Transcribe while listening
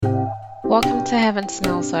Welcome to Heaven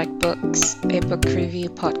Smells Like Books, a book review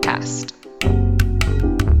podcast.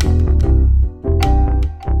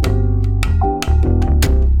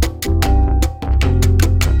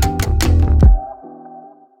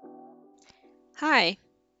 Hi,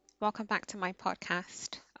 welcome back to my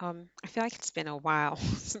podcast. I feel like it's been a while.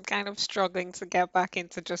 So I'm kind of struggling to get back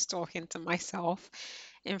into just talking to myself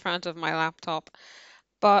in front of my laptop.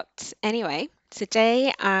 But anyway,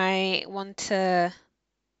 today I'm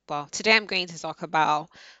going to talk about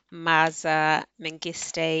Maza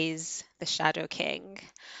Mengiste's The Shadow King.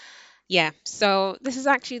 Yeah, so this is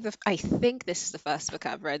actually I think this is the first book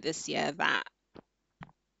I've read this year that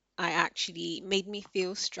I actually made me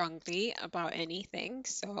feel strongly about anything.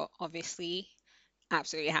 So obviously,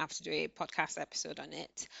 absolutely have to do a podcast episode on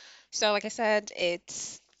it. So like I said,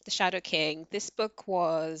 it's The Shadow King. This book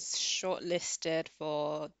was shortlisted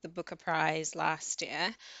for the Booker Prize last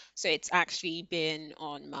year. So it's actually been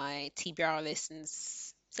on my TBR list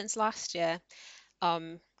since last year.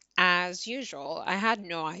 Um, as usual, I had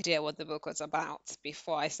no idea what the book was about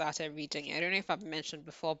before I started reading it. I don't know if I've mentioned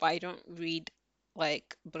before, but I don't read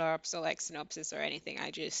like blurbs or like synopsis or anything.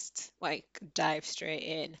 I just like dive straight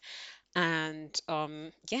in. And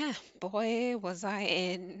yeah, boy, was I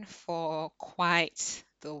in for quite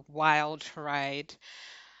the wild ride.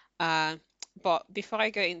 Uh, but before I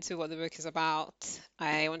go into what the book is about,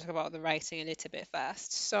 I want to talk about the writing a little bit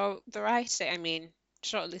first. So the writing, I mean,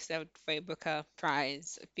 shortlisted for a Booker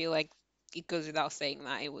Prize. I feel like it goes without saying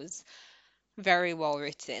that it was very well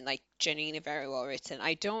written, like genuinely very well written.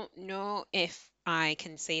 I don't know if I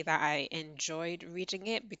can say that I enjoyed reading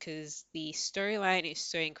it because the storyline is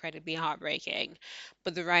so incredibly heartbreaking,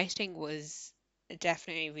 but the writing was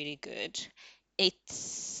definitely really good.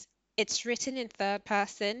 It's written in third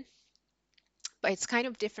person, but it's kind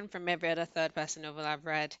of different from every other third person novel I've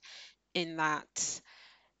read in that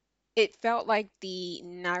it felt like the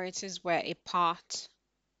narrators were a part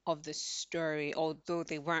of the story, although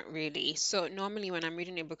they weren't really. So normally when I'm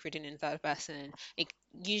reading a book written in third person, it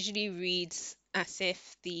usually reads as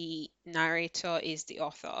if the narrator is the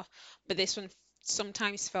author. But this one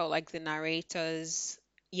sometimes felt like the narrators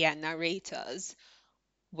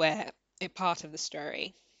were a part of the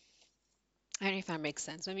story. I don't know if that makes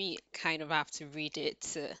sense. Let me kind of have to read it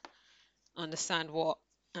to understand what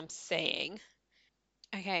I'm saying.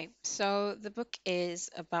 Okay, so the book is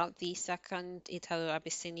about the Second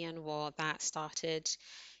Italo-Abyssinian War that started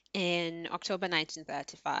in October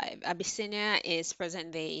 1935. Abyssinia is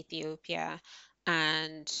present-day Ethiopia,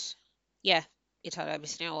 and yeah,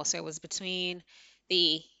 Italo-Abyssinia also was between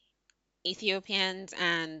the Ethiopians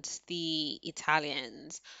and the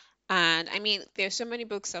Italians. And I mean, there's so many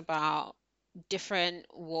books about different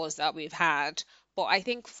wars that we've had, but I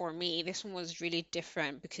think for me, this one was really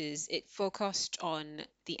different because it focused on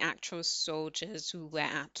the actual soldiers who were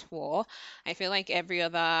at war. I feel like every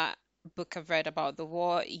other book I've read about the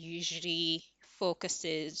war usually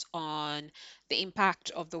focuses on the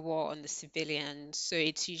impact of the war on the civilians. So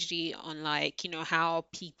it's usually on like, how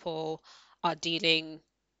people are dealing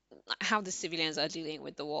how the civilians are dealing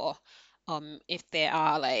with the war. If there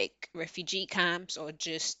are like refugee camps or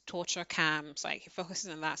just torture camps, like it focuses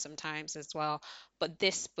on that sometimes as well. But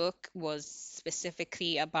this book was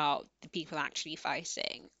specifically about the people actually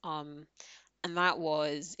fighting. And that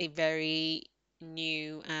was a very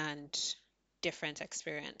new and different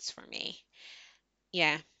experience for me.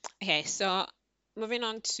 Yeah. Okay, so moving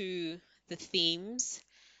on to the themes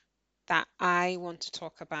that I want to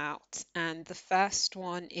talk about. And the first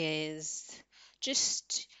one is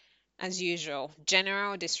just as usual,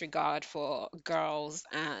 general disregard for girls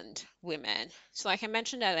and women. So, like I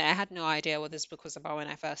mentioned earlier, I had no idea what this book was about when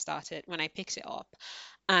I picked it up.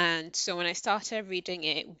 And so, when I started reading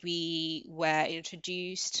it, we were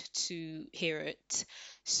introduced to Hirut.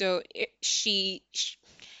 So, she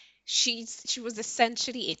was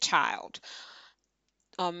essentially a child.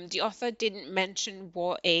 The author didn't mention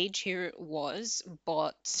what age here it was,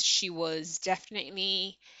 but she was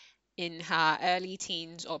definitely in her early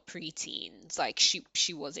teens or preteens. Like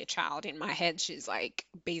she was a child. In my head, she's like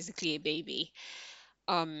basically a baby.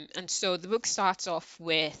 And so the book starts off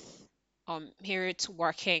with Harriet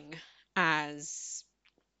working as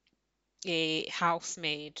a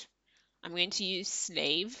housemaid. I'm going to use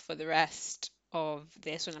slave for the rest of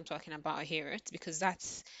this when I'm talking about Harriet because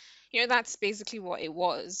that's basically what it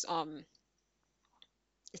was.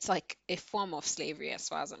 It's like a form of slavery as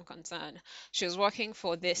far as I'm concerned. She was working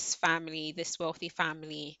for this family, this wealthy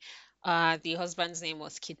family. The husband's name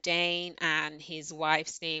was Kidane and his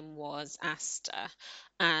wife's name was Asta.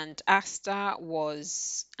 And Asta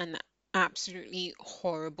was an absolutely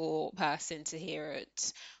horrible person to hear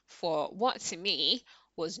it for what to me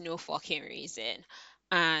was no fucking reason.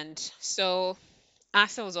 And so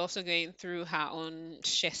Asa was also going through her own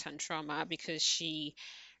shit and trauma because she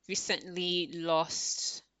recently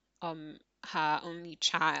lost her only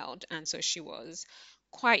child, and so she was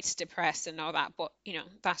quite depressed and all that. But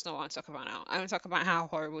that's not what I want to talk about now. I want to talk about how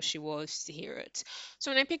horrible she was to hear it.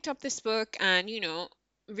 So when I picked up this book and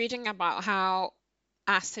reading about how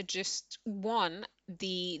Asa just one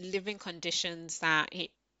the living conditions that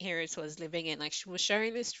Harriet was living in, like she was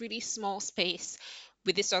sharing this really small space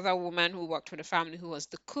with this other woman who worked for the family who was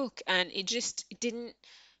the cook, and it didn't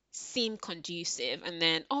seem conducive. And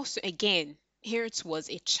then also again, Harriet was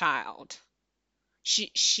a child.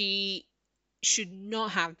 She should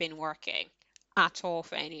not have been working at all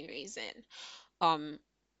for any reason. Um,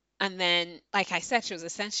 and then, like I said, she was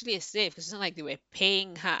essentially a slave because it's not like they were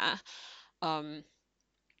paying her. Um,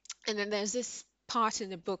 and then there's this part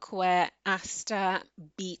in the book where Asta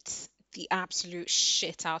beats the absolute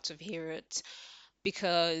shit out of Harriet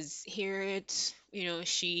because Harriet,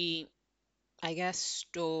 she, I guess,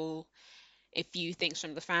 stole a few things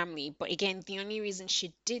from the family. But again, the only reason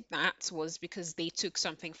she did that was because they took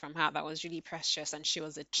something from her that was really precious and she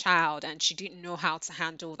was a child and she didn't know how to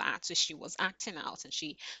handle that. So she was acting out and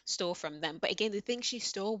she stole from them. But again, the things she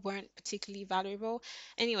stole weren't particularly valuable.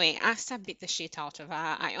 Anyway, Asta beat the shit out of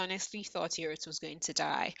her. I honestly thought Iris was going to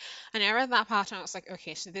die. And I read that part and I was like,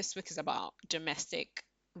 okay, so this book is about domestic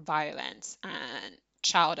violence and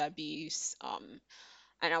child abuse.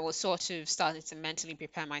 And I was sort of starting to mentally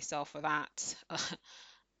prepare myself for that.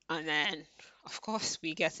 And then, of course,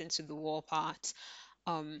 we get into the war part.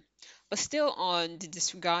 Um, but still on the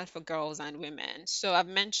disregard for girls and women. So I've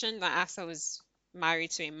mentioned that Asa was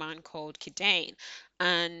married to a man called Kidane.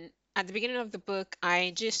 And at the beginning of the book,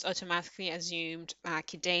 I just automatically assumed that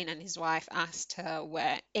Kidane and his wife Asta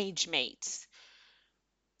were age mates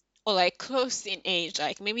or like close in age.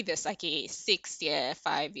 Like maybe there's like a 6 year,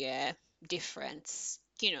 5 year difference,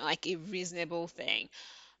 like a reasonable thing.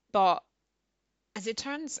 But as it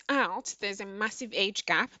turns out, there's a massive age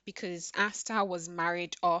gap because Asta was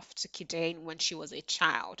married off to Kidane when she was a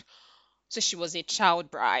child. So she was a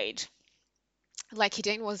child bride. Like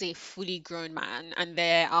Kidane was a fully grown man, and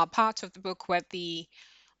there are parts of the book where the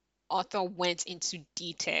author went into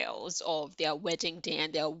details of their wedding day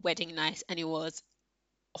and their wedding night, and it was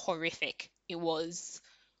horrific. It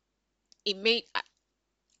made,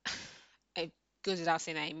 it goes without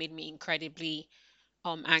saying that it made me incredibly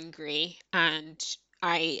angry, and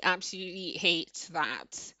I absolutely hate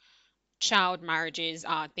that child marriages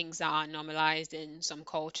are things that are normalized in some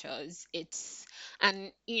cultures. It's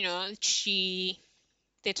and she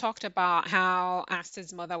they talked about how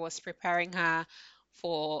Asta's mother was preparing her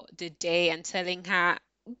for the day and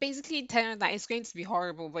basically telling her that it's going to be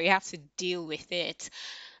horrible, but you have to deal with it.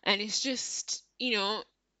 And it's just, it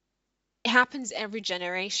happens every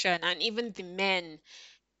generation, and even the men,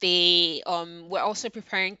 they were also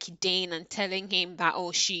preparing Kidane and telling him that,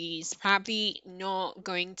 oh, she's probably not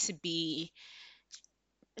going to be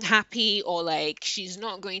happy, or like she's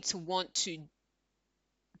not going to want to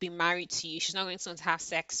be married to you. She's not going to want to have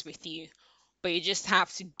sex with you, but you just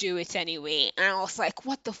have to do it anyway. And I was like,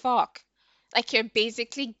 what the fuck? Like you're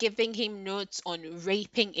basically giving him notes on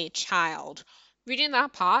raping a child. Reading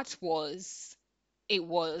that part was a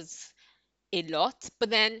lot. But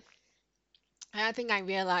then I think I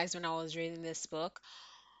realized when I was reading this book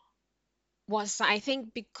was I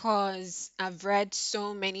think because I've read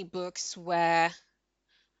so many books where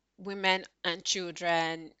women and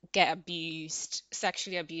children get abused,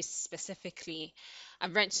 sexually abused specifically.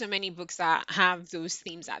 I've read so many books that have those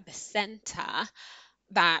themes at the center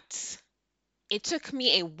that it took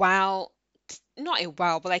me a while, not a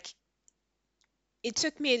while, but like it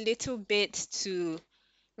took me a little bit to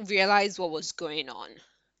realize what was going on.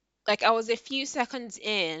 Like I was a few seconds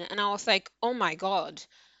in and I was like, oh my God,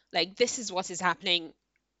 like this is what is happening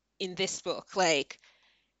in this book. Like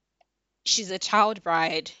she's a child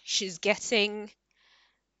bride, she's getting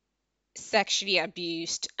sexually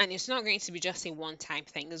abused, and it's not going to be just a one time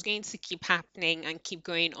thing. It's going to keep happening and keep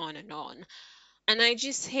going on and on. And I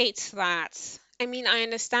just hate that. I mean, I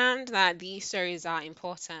understand that these stories are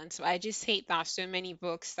important, but I just hate that so many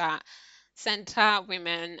books that center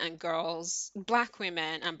women and girls, black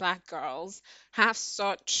women and black girls, have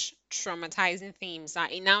such traumatizing themes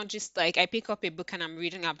that it now just like I pick up a book and I'm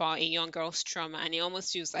reading about a young girl's trauma, and it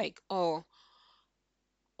almost feels like, oh,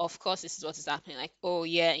 of course this is what is happening. Like, oh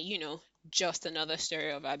yeah, just another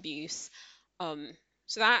story of abuse. Um,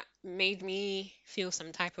 so that made me feel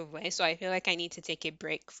some type of way. So I feel like I need to take a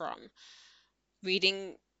break from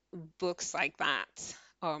reading books like that.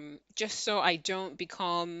 just so I don't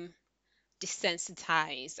become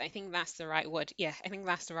desensitized. I think that's the right word. Yeah, I think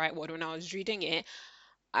that's the right word. When I was reading it,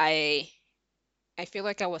 I I feel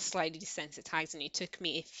like I was slightly desensitized, and it took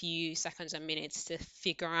me a few seconds and minutes to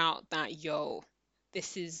figure out that, yo,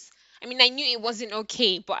 this is. I mean, I knew it wasn't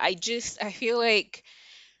okay, but I feel like,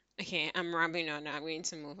 okay, I'm rambling on now. I'm going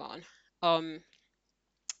to move on. Um,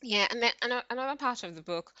 yeah, and then another part of the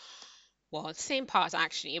book, well, same part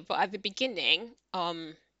actually, but at the beginning,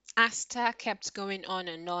 Asta kept going on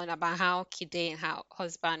and on about how Kide, her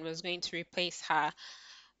husband, was going to replace her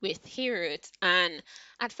with Hirut. And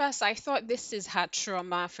at first, I thought this is her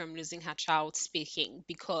trauma from losing her child speaking,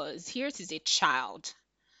 because Hirut is a child.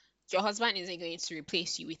 Your husband isn't going to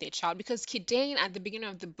replace you with a child, because Kidane at the beginning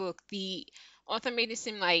of the book, the author made it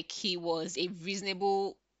seem like he was a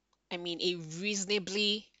reasonable, I mean, a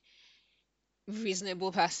reasonably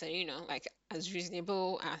reasonable person, like as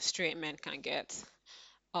reasonable as straight men can get.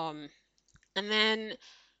 Um, and then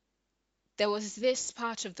there was this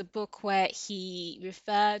part of the book where he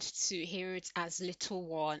referred to Harriet as little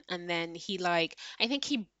one, and then I think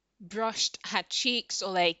he brushed her cheeks,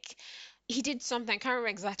 or like he did something. I can't remember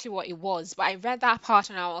exactly what it was, but I read that part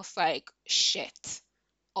and I was like, shit.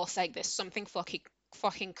 I was like, there's something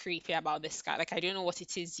fucking creepy about this guy. Like, I don't know what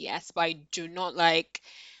it is yet, but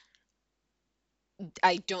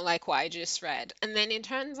I don't like what I just read. And then it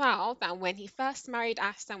turns out that when he first married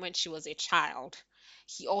Asta when she was a child,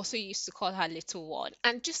 he also used to call her little one.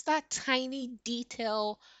 And just that tiny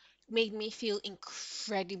detail made me feel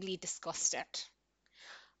incredibly disgusted.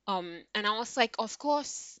 And I was like, of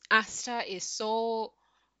course, Asta is so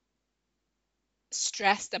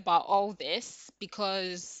stressed about all this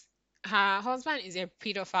because her husband is a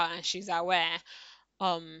pedophile and she's aware.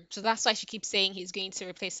 So that's why she keeps saying he's going to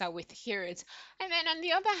replace her with Hirut. And then on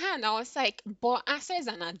the other hand, I was like, but Asa is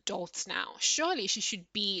an adult now. Surely she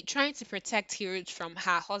should be trying to protect Hirut from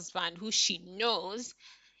her husband, who she knows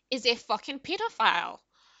is a fucking pedophile.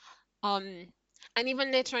 Um, and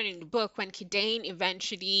even later on in the book, when Kidane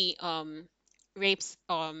eventually rapes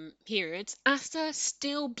Hirut, Asa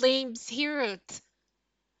still blames Hirut.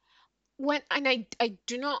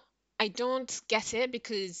 I don't get it,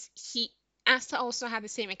 because he Asta also had the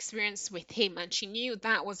same experience with him and she knew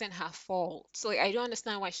that wasn't her fault. So like, I don't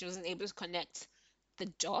understand why she wasn't able to connect the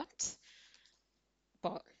dot.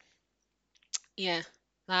 But yeah,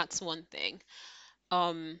 that's one thing.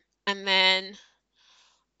 And then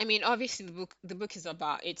I mean, obviously the book is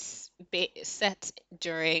about set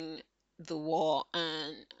during the war,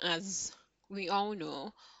 and as we all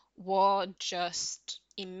know, war just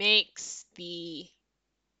it makes the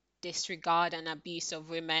disregard and abuse of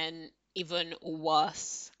women even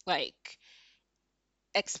worse, like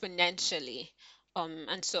exponentially.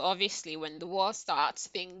 And so obviously when the war starts,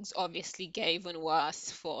 things obviously get even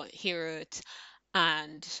worse for Hirut.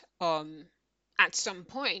 And at some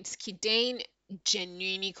point, Kidane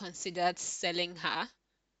genuinely considered selling her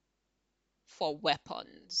for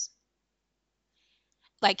weapons.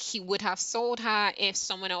 Like he would have sold her if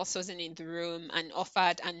someone else wasn't in the room and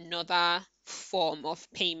offered another form of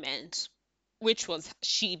payment, which was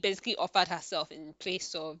she basically offered herself in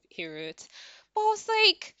place of Hirut. But I was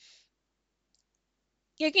like,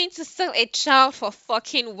 you're going to sell a child for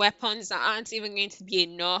fucking weapons that aren't even going to be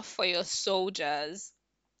enough for your soldiers.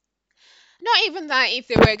 Not even that, if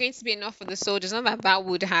they were going to be enough for the soldiers, not that that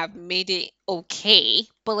would have made it okay,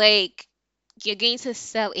 but like, you're going to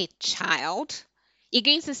sell a child? You're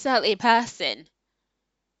going to sell a person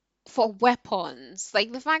for weapons.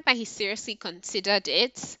 Like the fact that he seriously considered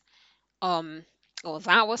it, um, oh,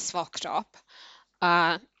 that was fucked up.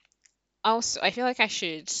 Uh, Also, I feel like I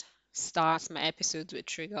should start my episodes with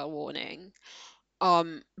trigger warning.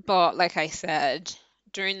 But like I said,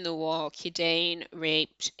 during the war, Kidane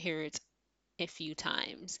raped Hirut a few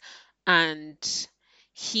times, and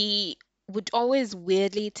he would always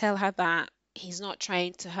weirdly tell her that he's not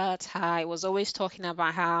trying to hurt her. He was always talking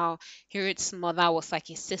about how Hirut's mother was like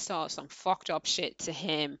his sister or some fucked up shit to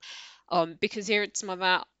him. Because Hirut's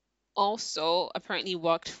mother also apparently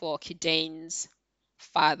worked for Kidane's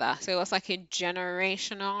father. So it was like a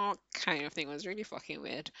generational kind of thing. It was really fucking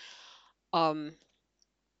weird. Um,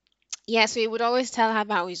 yeah, so he would always tell her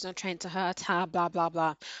about he's not trying to hurt her, blah blah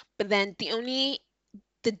blah. But then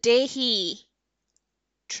the day he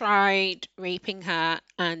tried raping her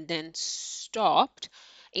and then stopped,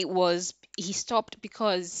 he stopped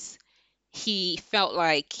because he felt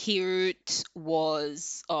like Hirut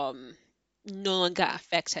was no longer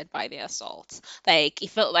affected by the assault. Like he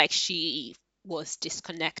felt like she was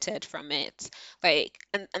disconnected from it. Like,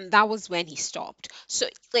 and that was when he stopped. So,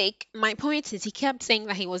 like, my point is, he kept saying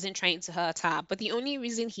that he wasn't trying to hurt her, but the only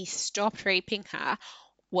reason he stopped raping her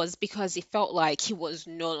was because he felt like he was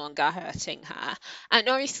no longer hurting her. And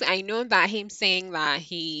obviously, I know that him saying that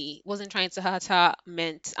he wasn't trying to hurt her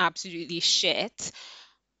meant absolutely shit,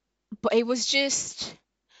 but it was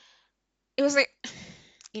like,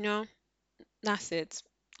 you know, that's it.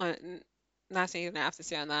 That's anything I have to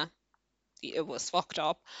say on that. It was fucked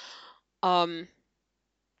up. Um,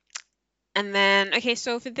 and then, okay,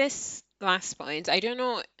 so for this last point, I don't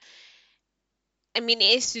know. I mean,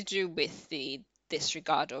 it is to do with the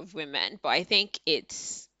disregard of women, but I think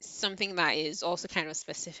it's something that is also kind of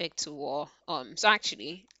specific to war. So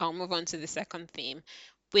actually, I'll move on to the second theme,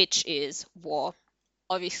 which is war.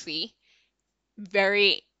 Obviously,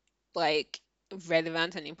 very like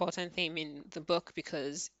relevant and important theme in the book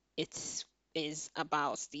because it is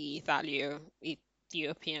about the Italo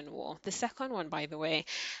Ethiopian War. The second one, by the way,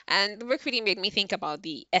 and the book really made me think about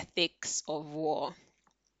the ethics of war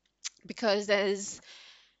because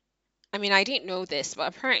I mean, I didn't know this,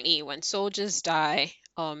 but apparently, when soldiers die,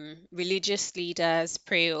 religious leaders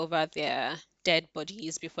pray over their dead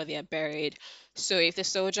bodies before they are buried. So, if the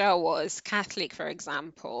soldier was Catholic, for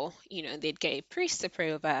example, they'd get a priest to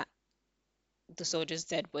pray over the soldier's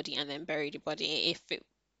dead body and then bury the body.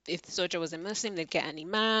 If the soldier was a Muslim, they'd get an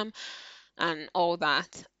imam and all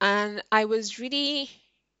that. And I was really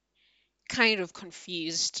kind of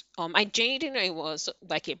confused. I genuinely didn't know it was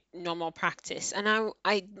like a normal practice, and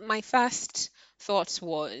my first thought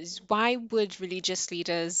was, why would religious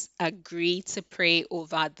leaders agree to pray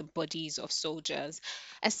over the bodies of soldiers,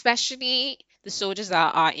 especially the soldiers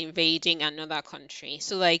that are invading another country?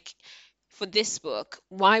 So, like, for this book,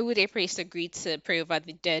 why would a priest agree to pray over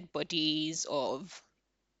the dead bodies of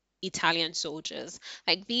Italian soldiers?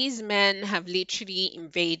 Like, these men have literally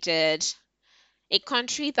invaded a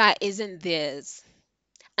country that isn't theirs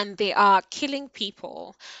and they are killing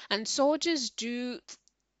people. And soldiers do,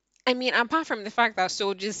 I mean, apart from the fact that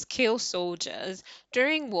soldiers kill soldiers,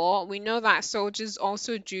 during war, we know that soldiers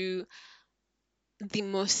also do the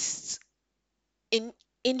most in,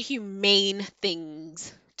 inhumane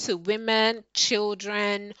things to women,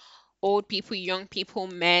 children, old people, young people,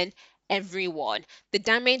 men, everyone. The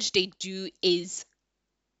damage they do is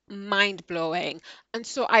mind blowing. And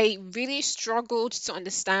so I really struggled to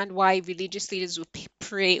understand why religious leaders would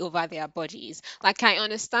pray over their bodies. Like, I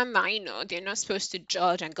understand that, they're not supposed to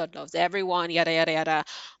judge and God loves everyone, yada, yada, yada.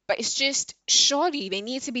 But it's just, surely they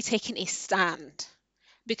need to be taking a stand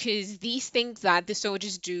because these things that the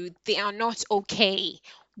soldiers do, they are not okay.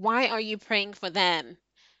 Why are you praying for them?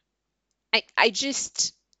 I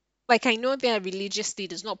just, like, I know they're religious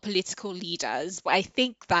leaders, not political leaders, but I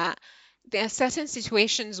think that there are certain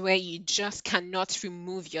situations where you just cannot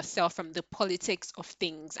remove yourself from the politics of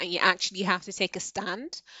things and you actually have to take a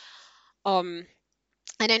stand. Um,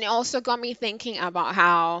 and then it also got me thinking about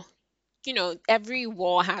how, every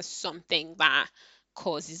war has something that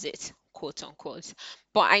causes it, quote unquote.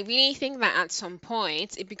 But I really think that at some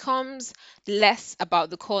point it becomes less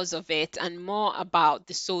about the cause of it and more about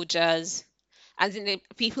the soldiers, as in the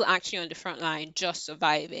people actually on the front line just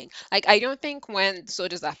surviving. Like, I don't think when the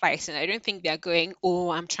soldiers are fighting, I don't think they're going, oh,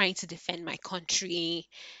 I'm trying to defend my country,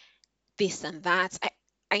 this and that.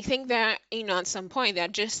 I think that, at some point they're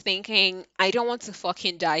just thinking, I don't want to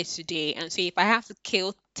fucking die today. And so if I have to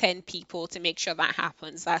kill 10 people to make sure that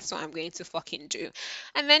happens, that's what I'm going to fucking do.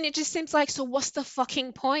 And then it just seems like, so what's the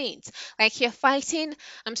fucking point? Like, you're fighting.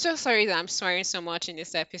 I'm so sorry that I'm swearing so much in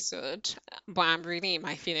this episode, but I'm really in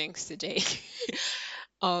my feelings today.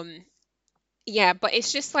 um, yeah, but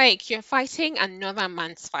it's just like you're fighting another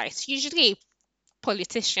man's fight. Usually a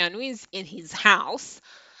politician who is in his house,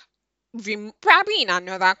 probably in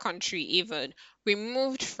another country even,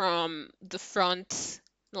 removed from the front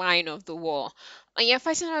line of the war. And you're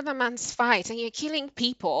fighting another man's fight and you're killing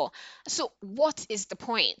people. So what is the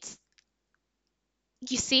point?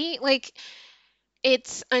 You see, like,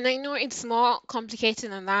 and I know it's more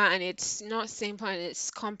complicated than that and it's not simple and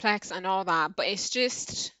it's complex and all that, but it's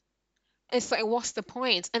like, what's the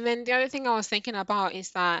point? And then the other thing I was thinking about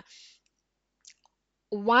is that,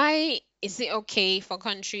 why is it okay for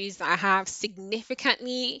countries that have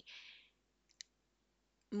significantly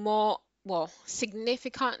more, well,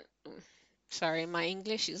 significant, sorry, my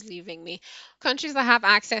English is leaving me. Countries that have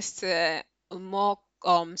access to more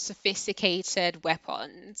sophisticated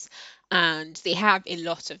weapons and they have a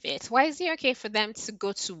lot of it. Why is it okay for them to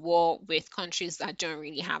go to war with countries that don't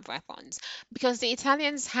really have weapons? Because the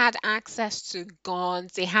Italians had access to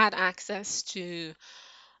guns, they had access to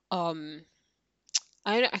um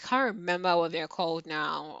I can't remember what they're called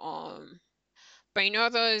now. But you know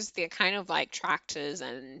those they're kind of like tractors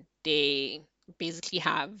and they basically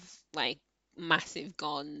have like massive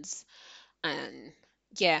guns and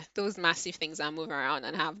yeah, those massive things that move around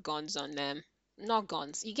and have guns on them. Not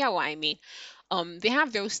guns, you get what I mean. They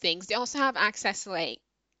have those things. They also have access to like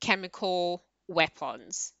chemical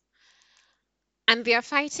weapons. And they're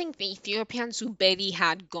fighting the Ethiopians who barely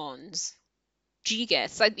had guns. Do you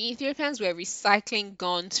get? Like the Ethiopians were recycling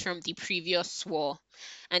guns from the previous war,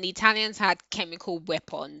 and the Italians had chemical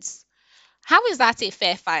weapons. How is that a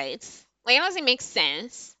fair fight? Like, it doesn't make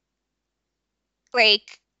sense.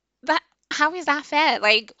 Like, that, how is that fair?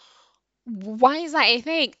 Like, why is that a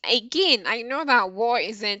thing? Again, I know that war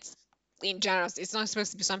isn't, in general, it's not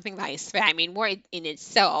supposed to be something that is fair. I mean, war in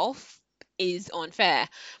itself is unfair,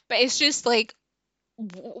 but it's just like,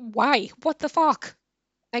 why? What the fuck?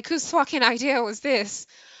 Like, whose fucking idea was this?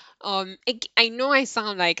 I know I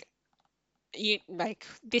sound like like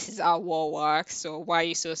this is how war works, so why are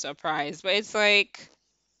you so surprised? But it's like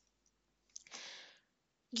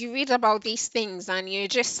you read about these things and you're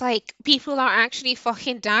just like, people are actually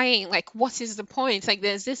fucking dying. Like, what is the point? Like,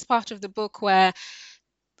 there's this part of the book where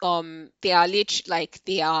they are like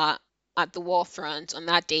they are at the war front on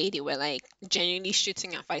that day. They were like genuinely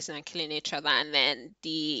shooting and fighting and killing each other, and then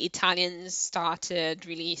the Italians started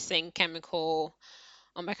releasing chemical.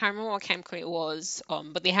 I can't remember what chemical it was,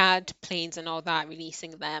 but they had planes and all that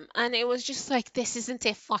releasing them, and it was just like, this isn't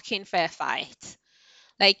a fucking fair fight.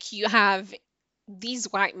 Like, you have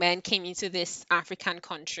these white men came into this African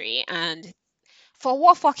country, and for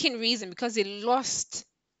what fucking reason? Because they lost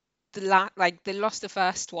like they lost the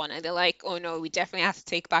first one, and they're like, oh no, we definitely have to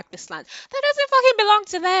take back this land. That doesn't fucking belong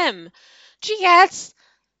to them. Do you get?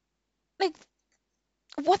 Like,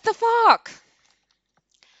 what the fuck?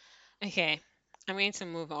 Okay, I'm going to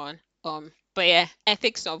move on. But yeah,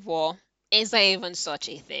 ethics of war. Is there even such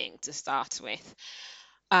a thing to start with?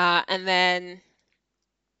 And then,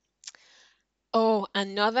 oh,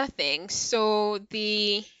 another thing. So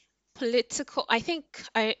the political, I think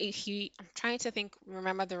I'm trying to think,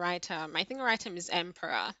 remember the right term. I think the right term is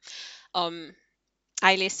emperor. Um,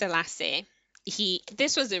 Haile Selassie.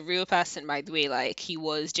 This was a real person, by the way. Like, he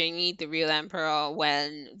was genuinely the real emperor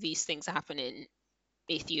when these things happen in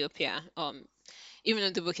Ethiopia. Even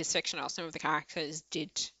though the book is fictional, some of the characters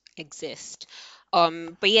did exist.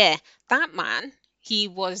 But yeah, that man, he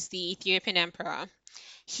was the Ethiopian emperor.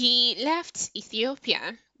 He left Ethiopia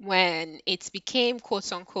when it became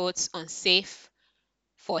quote unquote unsafe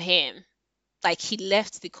for him. Like, he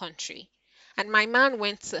left the country. And my man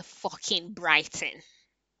went to fucking Brighton.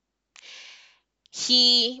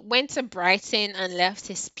 He went to Brighton and left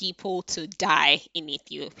his people to die in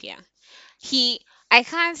Ethiopia. He I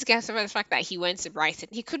can't get over the fact that he went to Brighton.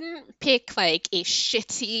 He couldn't pick like a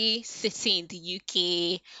shitty city in the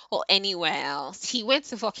UK or anywhere else. He went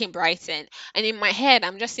to fucking Brighton. And in my head,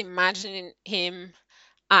 I'm just imagining him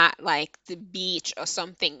at like the beach or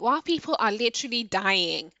something while people are literally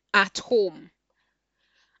dying at home.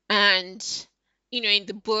 And in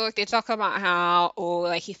the book they talk about how, oh,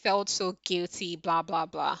 like he felt so guilty, blah blah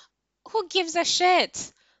blah. Who gives a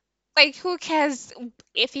shit? Like, who cares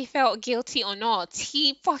if he felt guilty or not?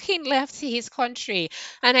 He fucking left his country.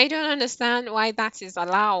 And I don't understand why that is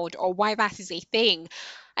allowed or why that is a thing.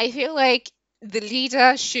 I feel like the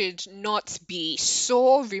leader should not be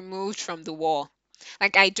so removed from the war.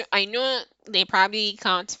 Like, I know they probably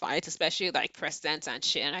can't fight, especially like presidents and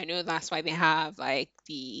shit. And I know that's why they have like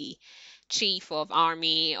the chief of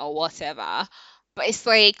army or whatever. But it's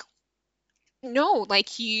like, no,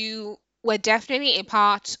 like, you were definitely a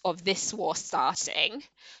part of this war starting.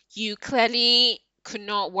 You clearly could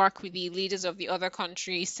not work with the leaders of the other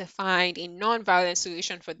countries to find a non-violent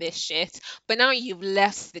solution for this shit. But now you've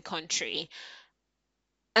left the country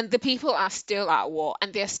and the people are still at war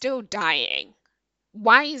and they're still dying.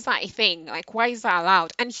 Why is that a thing? Like, why is that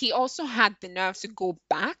allowed? And he also had the nerve to go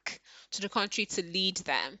back to the country to lead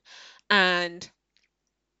them. And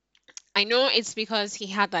I know it's because he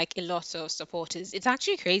had like a lot of supporters. It's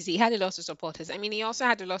actually crazy. He had a lot of supporters. I mean, he also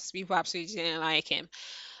had a lot of people who absolutely didn't like him.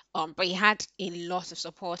 But he had a lot of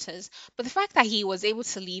supporters. But the fact that he was able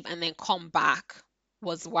to leave and then come back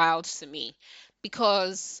was wild to me,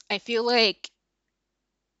 because I feel like,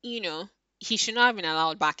 you know, he should not have been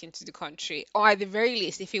allowed back into the country. Or at the very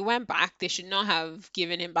least, if he went back, they should not have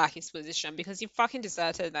given him back his position because he fucking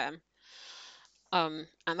deserted them. And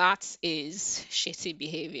that is shitty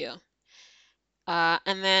behavior.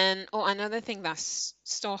 And then, oh, another thing that's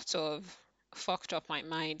sort of fucked up my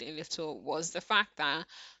mind a little was the fact that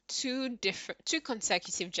two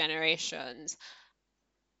consecutive generations,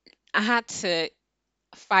 I had to.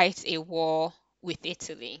 fight a war with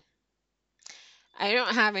Italy. I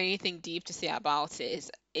don't have anything deep to say about it.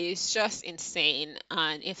 It's just insane.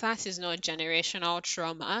 And if that is not generational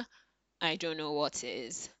trauma, I don't know what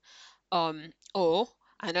is. Oh,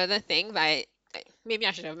 another thing that maybe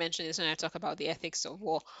I should have mentioned this when I talk about the ethics of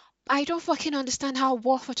war. I don't fucking understand how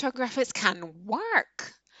war photographers can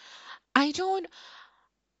work. I don't,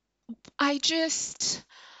 I just,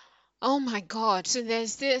 oh my God. So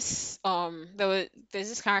there's this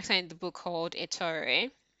character in the book called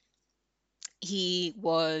Ettore. He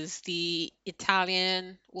was the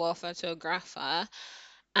Italian war photographer,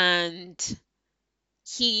 and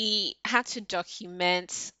he had to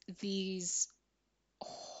document these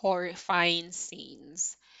horrifying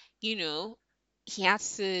scenes. You know, he had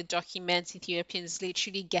to document Ethiopians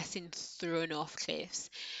literally getting thrown off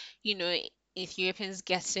cliffs. You know, Ethiopians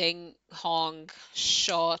getting hung,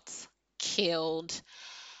 shot, killed,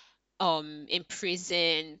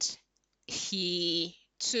 imprisoned. He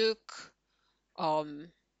took um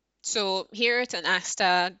so Herit and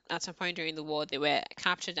Asta at some point during the war they were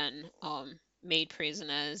captured and made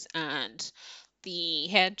prisoners, and the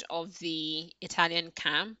head of the Italian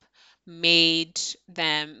camp made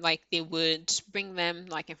them like they would bring them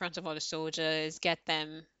like in front of all the soldiers, get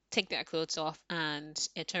them take their clothes off, and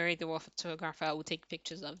Ettore the war photographer would take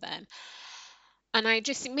pictures of them. And I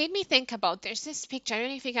just it made me think about there's this picture. I don't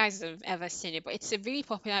know if you guys have ever seen it, but it's a really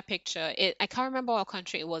popular picture. I can't remember what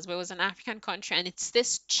country it was, but it was an African country, and it's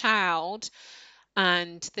this child,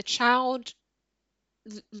 and the child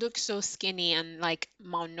looks so skinny and like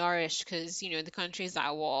malnourished because the country's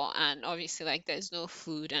at war, and obviously like there's no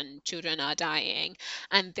food and children are dying,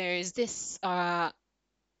 and there's this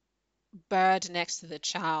bird next to the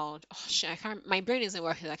child. Oh shit, I can't. My brain isn't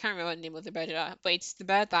working. I can't remember the name of the bird, but it's the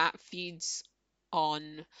bird that feeds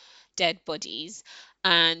on dead bodies,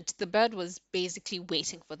 and the bird was basically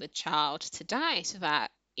waiting for the child to die so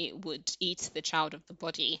that it would eat the child of the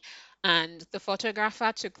body. And the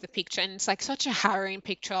photographer took the picture, and it's like such a harrowing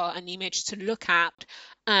picture, an image to look at.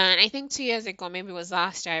 And I think 2 years ago, maybe it was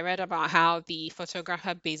last year, I read about how the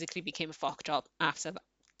photographer basically became fucked up after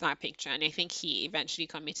that picture, and I think he eventually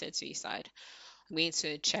committed suicide. I'm going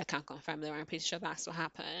to check and confirm that. I'm pretty sure that's what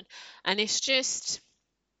happened. And it's just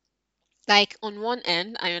like on one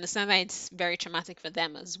end, I understand that it's very traumatic for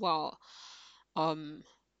them as well. Um,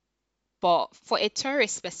 but for a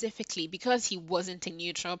tourist specifically, because he wasn't a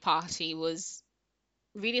neutral party, it was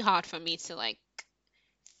really hard for me to like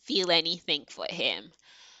feel anything for him.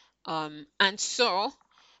 And so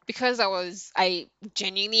because I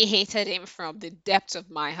genuinely hated him from the depths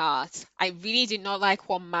of my heart. I really did not like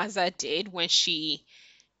what Maza did when she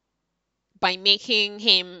by making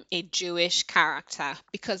him a Jewish character,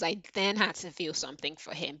 because I then had to feel something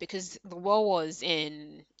for him because the war was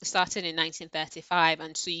in started in 1935,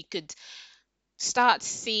 and so you could start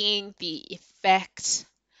seeing the effect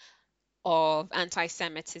of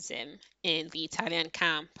anti-Semitism in the Italian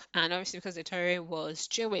camp. And obviously, because Ettore was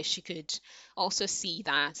Jewish, you could also see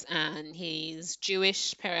that. And his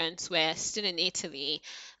Jewish parents were still in Italy.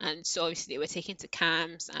 And so obviously, they were taken to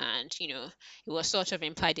camps. And, it was sort of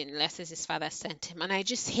implied in letters his father sent him. And I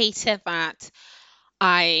just hated that.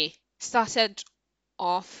 I started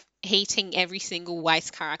off hating every single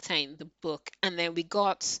white character in the book, and then we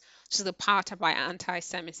got to the part about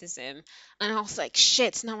anti-Semitism, and I was like,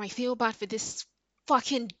 shit, now I feel bad for this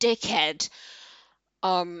fucking dickhead.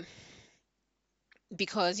 Um,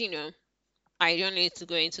 because I don't need to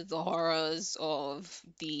go into the horrors of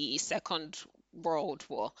the Second World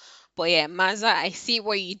War. But yeah, Maza, I see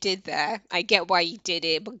what you did there. I get why you did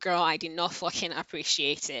it, but girl, I did not fucking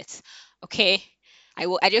appreciate it. Okay?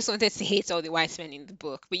 I just wanted to hate all the white men in the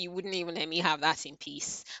book, but you wouldn't even let me have that in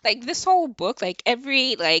peace. Like this whole book, like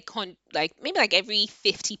every like maybe like every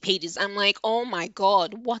 50 pages, I'm like, oh my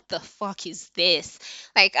god, what the fuck is this?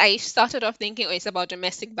 Like I started off thinking, oh, it's about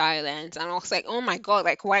domestic violence, and I was like, oh my god,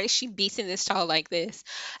 like why is she beating this child like this?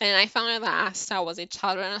 And I found out that Asta was a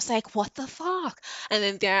child, and I was like, what the fuck? And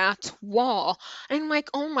then they're at war, and I'm like,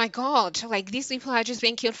 oh my god, like these people are just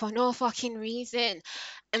being killed for no fucking reason.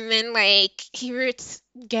 And then like Hirut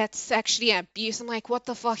gets sexually abused. I'm like, what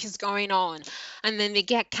the fuck is going on? And then they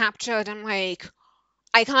get captured. I'm like,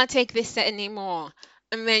 I can't take this anymore.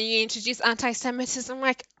 And then you introduce anti-Semitism. I'm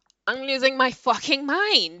like, I'm losing my fucking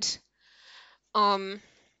mind. Um,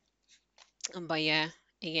 but yeah,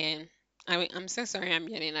 again, I'm so sorry I'm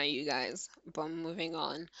yelling at you guys, but moving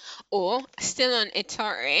on. Or still on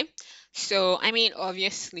Itari. So, I mean,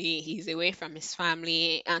 obviously, he's away from his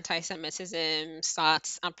family. Anti-Semitism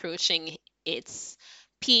starts approaching its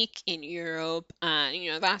peak in Europe,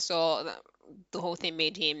 and that's all. the whole thing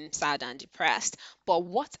made him sad and depressed. But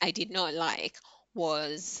what I did not like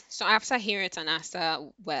was, so after Hirit and Asta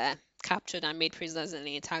were captured and made prisoners in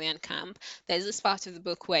the Italian camp, there's this part of the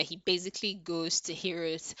book where he basically goes to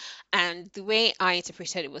Hirit, and the way I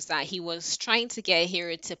interpreted it was that he was trying to get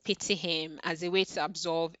Hirit to pity him as a way to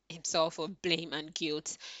absolve himself of blame and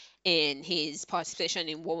guilt in his participation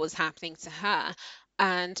in what was happening to her.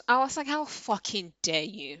 And I was like, how fucking dare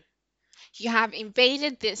you? You have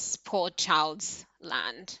invaded this poor child's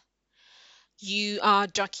land. You are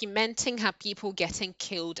documenting her people getting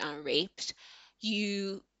killed and raped.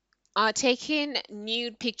 You are taking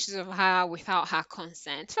nude pictures of her without her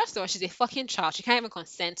consent. First of all, she's a fucking child. She can't even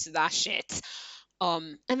consent to that shit.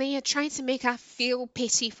 And then you're trying to make her feel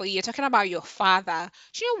pity for you. You're talking about your father.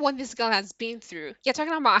 Do you know what this girl has been through? You're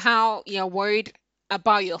talking about how you're worried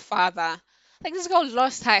about your father. Like, this girl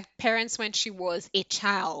lost her parents when she was a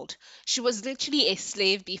child. She was literally a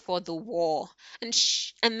slave before the war, and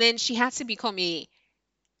then she had to become a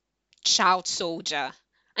child soldier,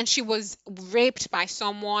 and she was raped by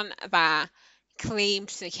someone that claimed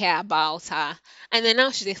to care about her, and then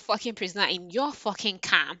now she's a fucking prisoner in your fucking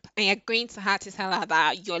camp, and you're going to her to tell her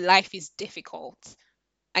that your life is difficult.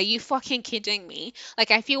 Are you fucking kidding me?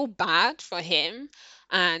 Like, I feel bad for him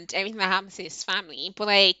and everything that happens to his family, but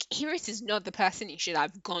like, Hiris is not the person you should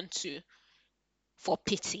have gone to for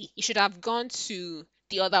pity. You should have gone to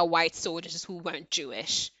the other white soldiers who weren't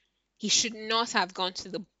Jewish. He should not have gone to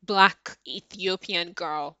the black Ethiopian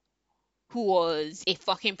girl who was a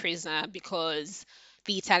fucking prisoner because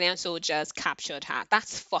the Italian soldiers captured her.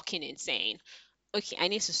 That's fucking insane. Okay, I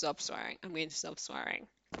need to stop swearing. I'm going to stop swearing.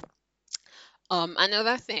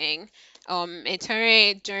 Another thing,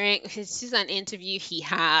 Ettore, during this is an interview he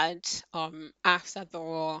had after the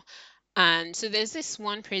war, and so there's this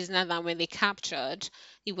one prisoner that when they captured,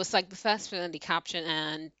 he was like the first prisoner they captured,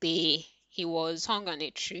 and he was hung on a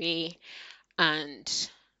tree, and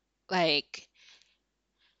like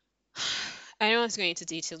I don't want to go into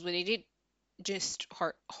details, but they did just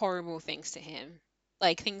horrible things to him,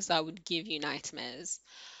 like things that would give you nightmares.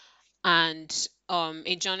 And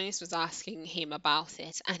a journalist was asking him about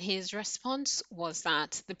it, and his response was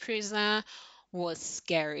that the prisoner was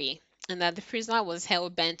scary and that the prisoner was hell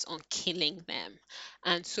bent on killing them,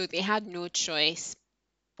 and so they had no choice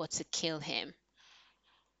but to kill him.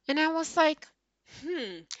 And I was like,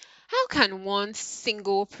 how can one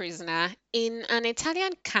single prisoner in an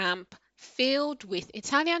Italian camp filled with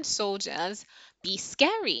Italian soldiers be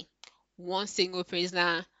scary? One single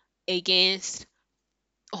prisoner against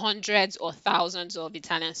hundreds or thousands of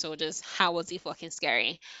Italian soldiers. How was he fucking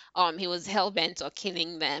scary? He was hell bent on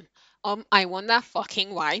killing them. I wonder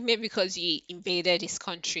fucking why. Maybe because he invaded his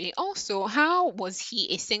country. Also, how was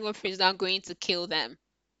he a single prisoner going to kill them?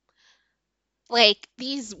 Like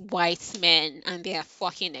these white men and their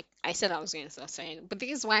fucking. I said I was going to start saying, but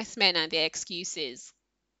these white men and their excuses.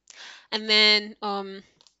 And then,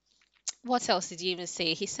 what else did he even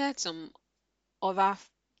say? He said some other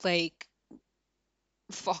like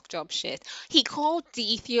fucked up shit. He called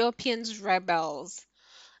the Ethiopians rebels.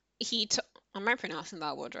 He t- Am I pronouncing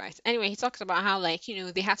that word right? Anyway, he talked about how like,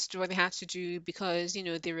 they had to do what they had to do because,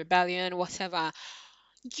 the rebellion, whatever.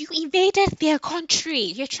 You invaded their country.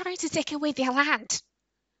 You're trying to take away their land.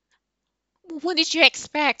 What did you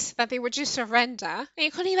expect? That they would just surrender? And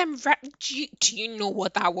you're calling them do you know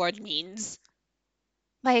what that word means?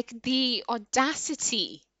 Like the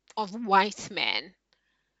audacity of white men.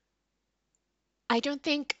 I don't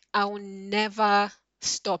think I'll never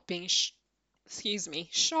stop being excuse me,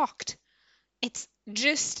 shocked. It's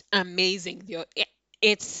just amazing.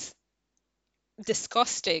 It's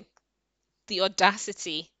disgusting. The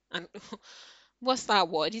audacity and what's that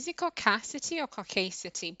word? Is it caucasity or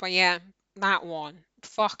caucasity? But yeah, that one.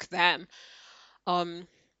 Fuck them. Um,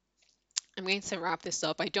 I'm going to wrap this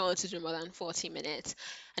up. I don't want to do more than 40 minutes.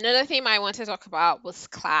 Another thing I want to talk about was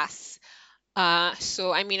class.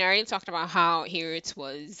 So I mean, I already talked about how Harriet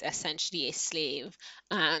was essentially a slave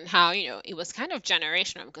and how, it was kind of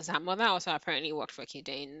generational because her mother also apparently worked for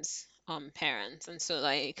Kidane's parents. And so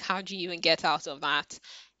like how do you even get out of that?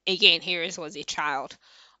 Again, Harriet was a child.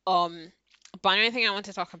 Um, but another thing I want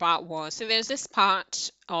to talk about was so there's this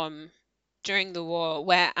part during the war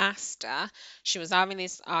where Asta, she was having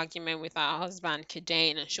this argument with her husband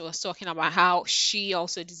Kidane, and she was talking about how she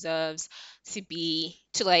also deserves to be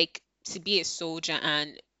a soldier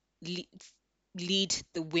and lead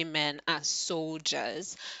the women as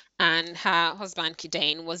soldiers. And her husband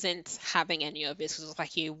Kidane wasn't having any of it. It was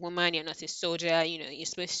like, you're a woman, you're not a soldier, you're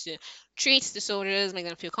supposed to treat the soldiers, make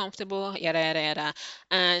them feel comfortable, yada yada yada.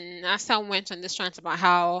 And Asta went on this rant about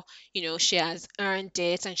how, she has earned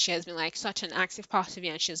it and she has been like such an active part of it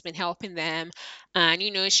and she's been helping them. And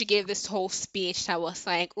she gave this whole speech that was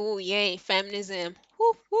like, oh yay, feminism,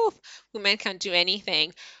 whoop whoop, women can do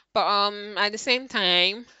anything. But at the same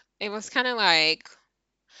time, it was kind of like,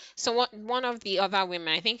 so what, one of the other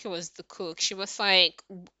women, I think it was the cook, she was like,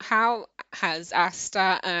 how has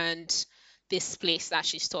Asta and this place that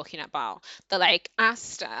she's talking about, that like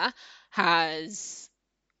Asta has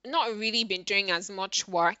not really been doing as much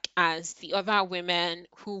work as the other women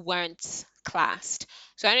who weren't classed.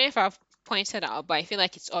 So I don't know if I've pointed out, but I feel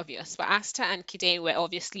like it's obvious. But Asta and Kide were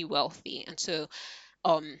obviously wealthy, and so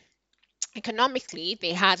um economically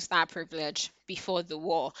they had that privilege before the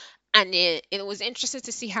war. And it was interesting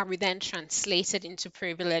to see how we then translated into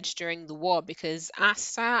privilege during the war, because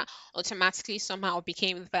Asta automatically somehow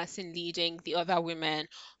became the person leading the other women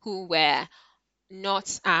who were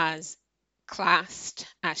not as classed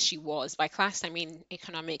as she was. By class I mean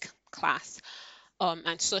economic class,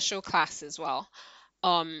 and social class as well.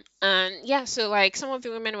 And yeah, so like some of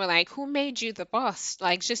the women were like, who made you the boss?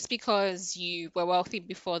 Like, just because you were wealthy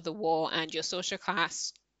before the war and your social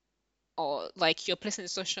class, or like your place in the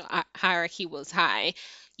social hierarchy was high,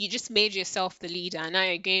 you just made yourself the leader. And now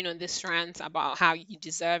you're going on this rant about how you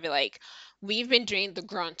deserve it. Like, we've been doing the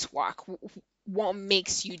grunt work. What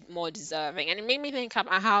makes you more deserving? And it made me think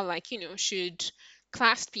about how, like, should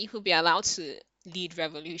classed people be allowed to lead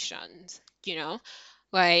revolutions?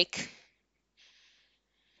 Like,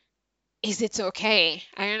 is it okay?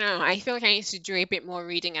 I don't know. I feel like I need to do a bit more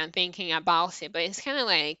reading and thinking about it, but it's kind of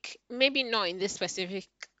like, maybe not in this specific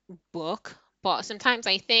book, but sometimes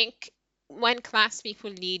I think when class people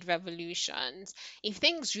lead revolutions, if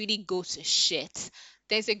things really go to shit,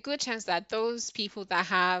 there's a good chance that those people that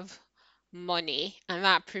have money and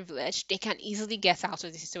that privilege, they can easily get out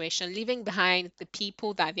of the situation, leaving behind the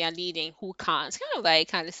people that they are leading who can't. It's kind of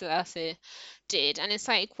like Haile Selassie did. And it's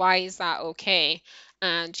like, why is that okay?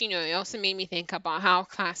 And, it also made me think about how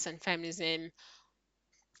class and feminism,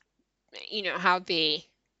 how they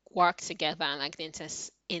work together, and like the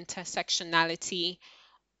intersectionality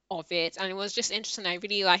of it. And it was just interesting. I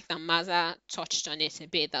really like that Maza touched on it a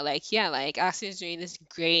bit, that like, yeah, like Asi is doing this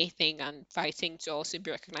great thing and fighting to also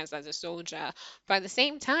be recognized as a soldier. But at the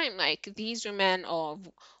same time, like these women of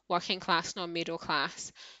working class, not middle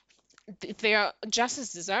class, they are just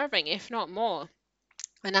as deserving, if not more.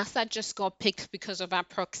 And Asa just got picked because of our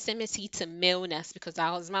proximity to maleness, because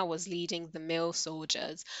Alzma was leading the male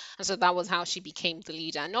soldiers. And so that was how she became the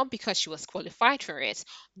leader. Not because she was qualified for it,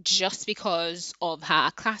 just because of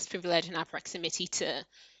her class privilege and her proximity to,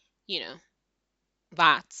 you know,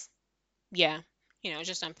 that. Yeah,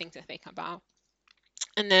 just something to think about.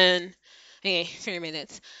 And then, okay, 3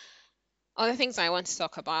 minutes. Other things I want to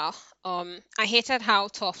talk about. I hated how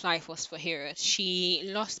tough life was for Hero. She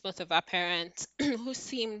lost both of her parents, who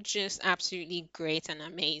seemed just absolutely great and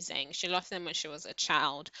amazing. She lost them when she was a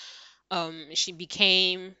child. She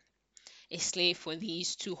became a slave for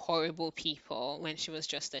these two horrible people when she was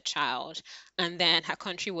just a child, and then her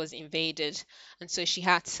country was invaded, and so she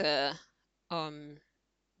had to um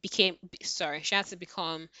she had to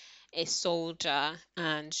become a soldier.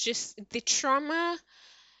 And just the trauma,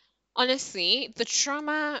 honestly, the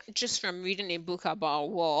trauma just from reading a book about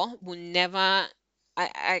war will never,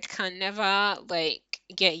 I can never like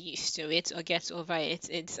get used to it or get over it.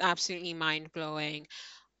 It's absolutely mind blowing.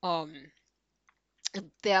 Um,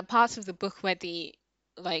 there are parts of the book where they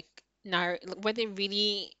like where they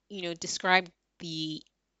really, describe the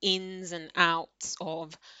ins and outs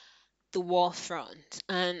of the war front.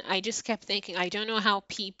 And I just kept thinking, I don't know how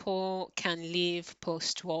people can live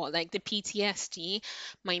post war. Like the PTSD,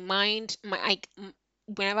 my mind,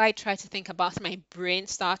 whenever I try to think about it, my brain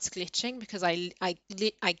starts glitching, because I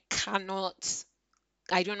cannot,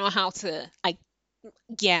 I don't know how to,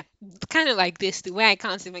 yeah, kind of like this, the way I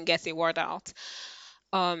can't even get a word out.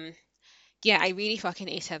 Um, yeah, I really fucking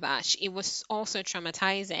hated that. It was also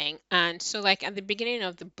traumatizing. And so, like, at the beginning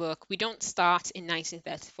of the book, we don't start in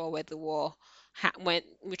 1934 where the war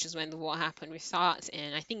which is when the war happened. We start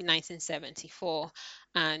in, I think, 1974,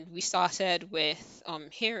 and we started with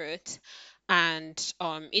Herut. And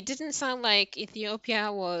it didn't sound like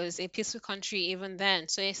Ethiopia was a peaceful country even then.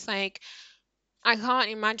 So it's like, I can't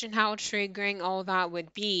imagine how triggering all that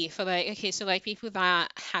would be for, like, okay, so like people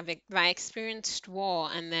that that experienced war,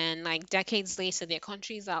 and then like decades later their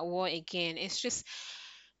country's at war again. It's just,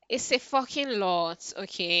 It's a fucking lot,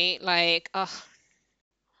 okay? Like,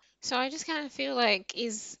 so I just kind of feel like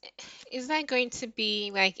is that going to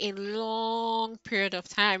be like a long period of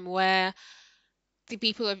time where the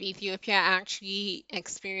people of Ethiopia actually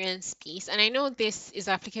experience peace? And I know this is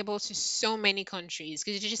applicable to so many countries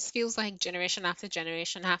because it just feels like generation after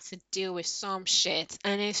generation have to deal with some shit,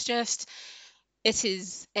 and it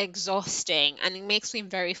is exhausting and it makes me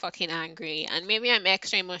very fucking angry. And maybe I'm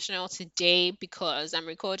extra emotional today because I'm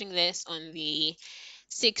recording this on the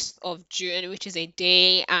 6th of June, which is a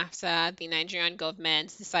day after the Nigerian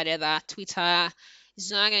government decided that Twitter is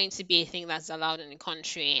not going to be a thing that's allowed in the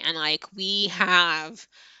country. And like,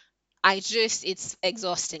 it's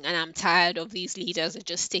exhausting and I'm tired of these leaders that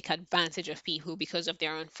just take advantage of people because of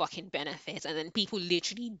their own fucking benefits. And then people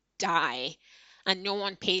literally die and no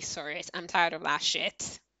one pays for it. I'm tired of that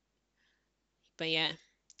shit. But yeah,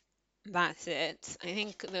 that's it. I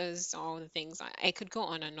think those are all the things I could go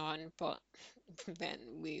on, but then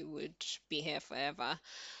we would be here forever.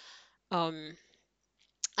 Um,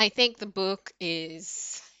 I think the book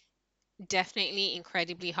is definitely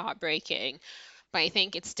incredibly heartbreaking, but I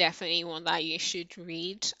think it's definitely one that you should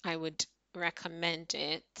read. I would recommend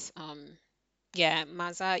it. Yeah,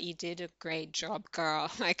 Maza, you did a great job, girl.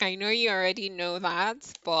 Like, I know you already know that,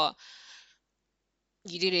 but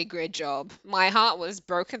you did a great job. My heart was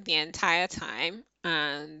broken the entire time,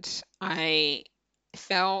 and I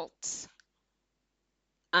felt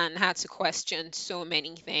and had to question so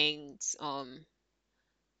many things.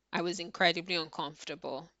 I was incredibly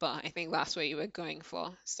uncomfortable, but I think that's what you were going for.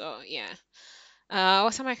 So yeah.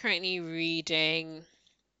 What am I currently reading?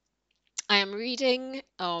 I am reading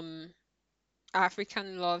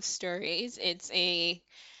African Love Stories. It's a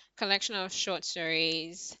collection of short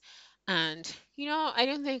stories, and I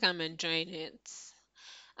don't think I'm enjoying it.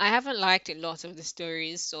 I haven't liked a lot of the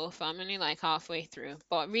stories so far. I'm only like halfway through,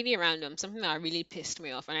 but really random, something that really pissed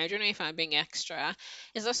me off, and I don't know if I'm being extra.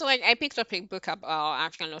 It's also like I picked up a book about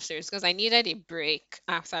African love stories because I needed a break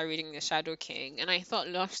after reading The Shadow King, and I thought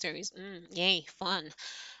love stories, yay, fun.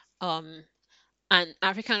 Um, and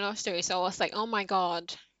African love stories. So I was like, oh my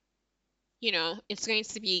god, it's going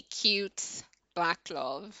to be cute black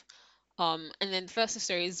love. And then the first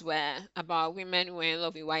stories were about women who were in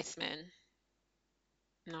love with white men,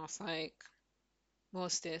 and I was like,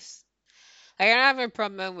 what's this? I don't have a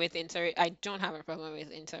problem with interracial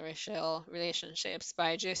relationships,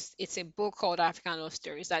 but it's a book called African Love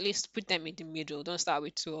Stories. At least put them in the middle. Don't start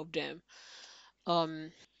with two of them.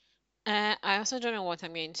 I also don't know what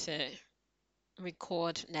I'm going to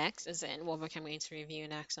record next, as in what book I'm going to review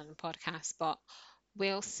next on the podcast, but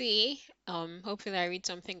we'll see. Hopefully I read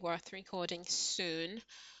something worth recording soon.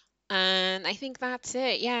 And I think that's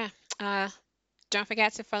it. Yeah. Uh, don't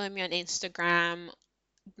forget to follow me on Instagram.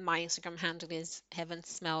 My Instagram handle is Heaven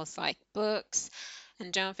Smells Like Books.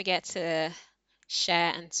 And don't forget to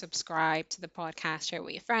share and subscribe to the podcast, share it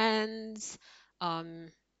with your friends. Um,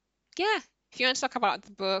 yeah, if you want to talk about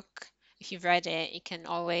the book, if you've read it, you can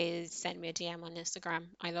always send me a DM on Instagram.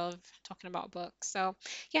 I love talking about books. So,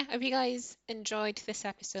 yeah, I hope you guys enjoyed this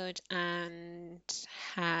episode and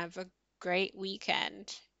have a great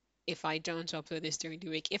weekend. If I don't upload this during the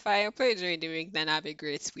week, if I upload during the week, then have a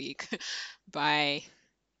great week. Bye.